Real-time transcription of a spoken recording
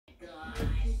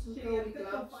golden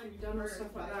gloves, you've done all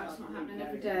stuff like that. It's not happening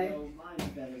every day.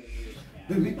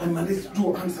 Baby, I managed to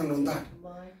do answer on that.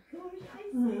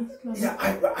 Yeah,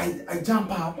 I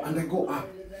jump up and I go up.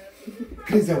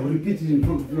 Please, I will repeat it in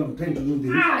front of you. I'm trying to do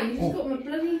this. Ah, you just got my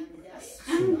bloody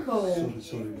ankle.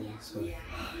 Sorry. So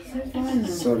fine now.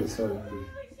 Sorry.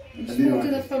 He just walked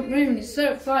to the front room and he's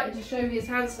so excited to show me his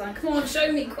handstand. Come on,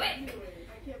 show me quick.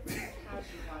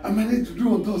 I managed to do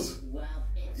all those.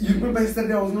 You remember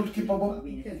yesterday I was not capable?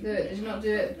 You couldn't do it. Did you not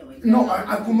do it? No,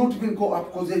 I could not even go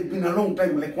up because it's been a long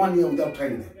time, like 1 year without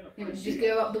trying it. Yeah, but did you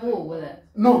go up the wall with it?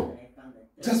 No,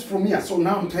 just from here. So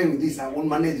now I'm trying this. I won't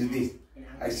manage this.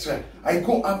 I swear. I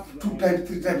go up 2 times,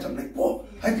 3 times. I'm like, whoa,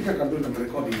 I think I can do it. I'm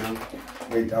recording now.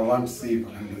 Wait, I want to see if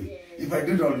I can do it. If I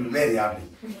do it, I'll be very happy.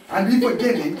 And if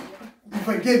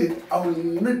I get it, I will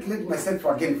not let myself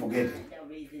again forget it.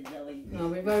 No, I'll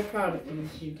be very proud of you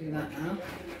if you do that now.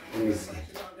 Let me see.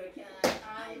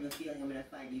 I'm gonna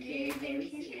find you very, very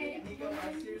soon. Nico, I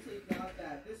seriously doubt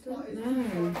that. This one is No. too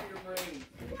far for your brain.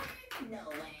 No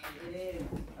way. It is.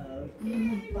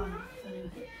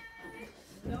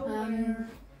 No way.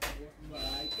 My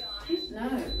gosh. No.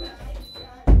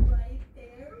 Right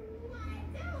there. What?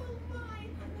 Oh my.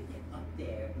 I'm gonna get up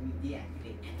there and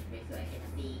deactivate X-ray so I can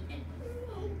see and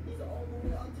it's all the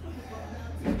way on top of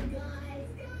the mountain. Guys,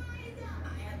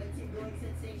 I have a tingling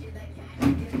sensation that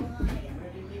can't get by.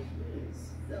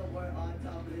 So we're on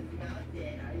top of this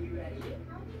mountain. Are you ready?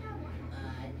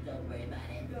 Don't worry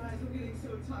about it. Guys, I'm getting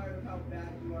so tired of how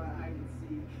bad you are at hide and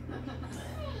seek.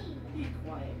 Be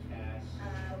quiet, Cash.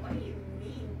 What do you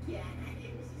mean, Cat?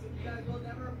 You guys will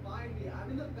never find me. I'm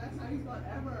in the best hiding spot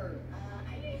ever.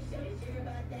 Are you so sure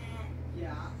about that?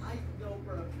 Yeah, I know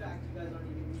for a fact you guys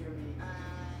aren't even near me.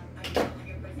 Are you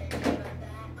 100% sure about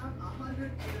that? I'm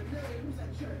 100%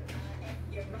 sure. If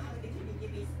you're wrong, then can you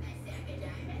give me a stack of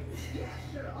diamonds? Yeah,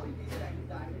 sure. I'll give you a stack of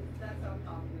diamonds. That's how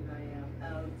confident I am.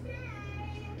 Okay.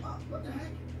 What the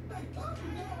heck? Hey, oh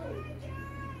no!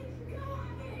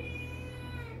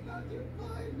 How'd you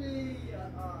find me?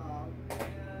 Oh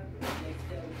man. There's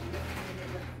still 1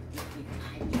 minute left.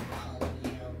 I can follow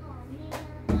you.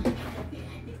 Okay,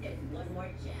 I think there's one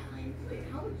more challenge. Wait,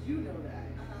 how would you know that?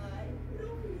 No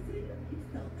reason.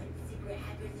 It's not like secret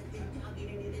hackers have been talking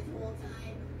to me this whole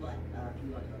time. But,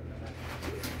 you want to talk about that?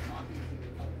 Talking to me?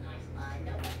 Oh, nice.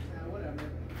 No. Whatever.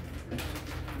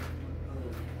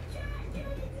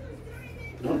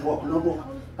 Don't walk, no more.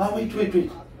 Ah, wait.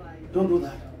 Don't do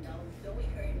that.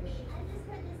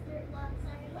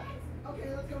 Okay,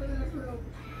 let's go to the next room.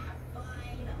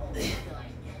 Fine. Oh my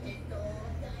gosh, Cat just stole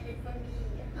diamond from me.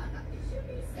 It should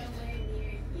be somewhere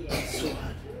near here. So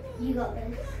hard. You got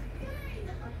this.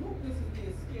 I hope this is the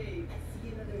escape. I see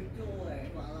another door.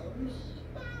 Follow me.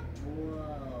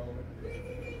 Whoa. This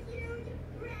is a huge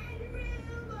red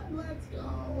room. Let's go.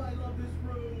 I love this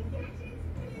room.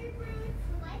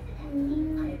 I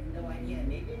have no idea.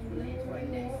 Maybe it's related to our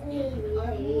next game.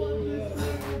 I love this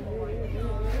room. Oh my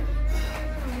god.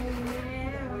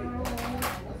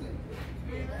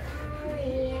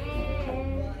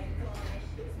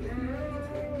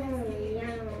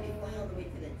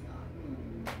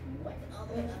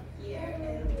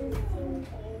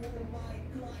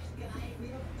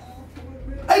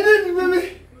 I did it, baby.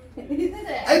 You did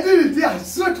it? I did it, yeah. I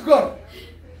swear to God.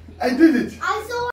 I did it. I saw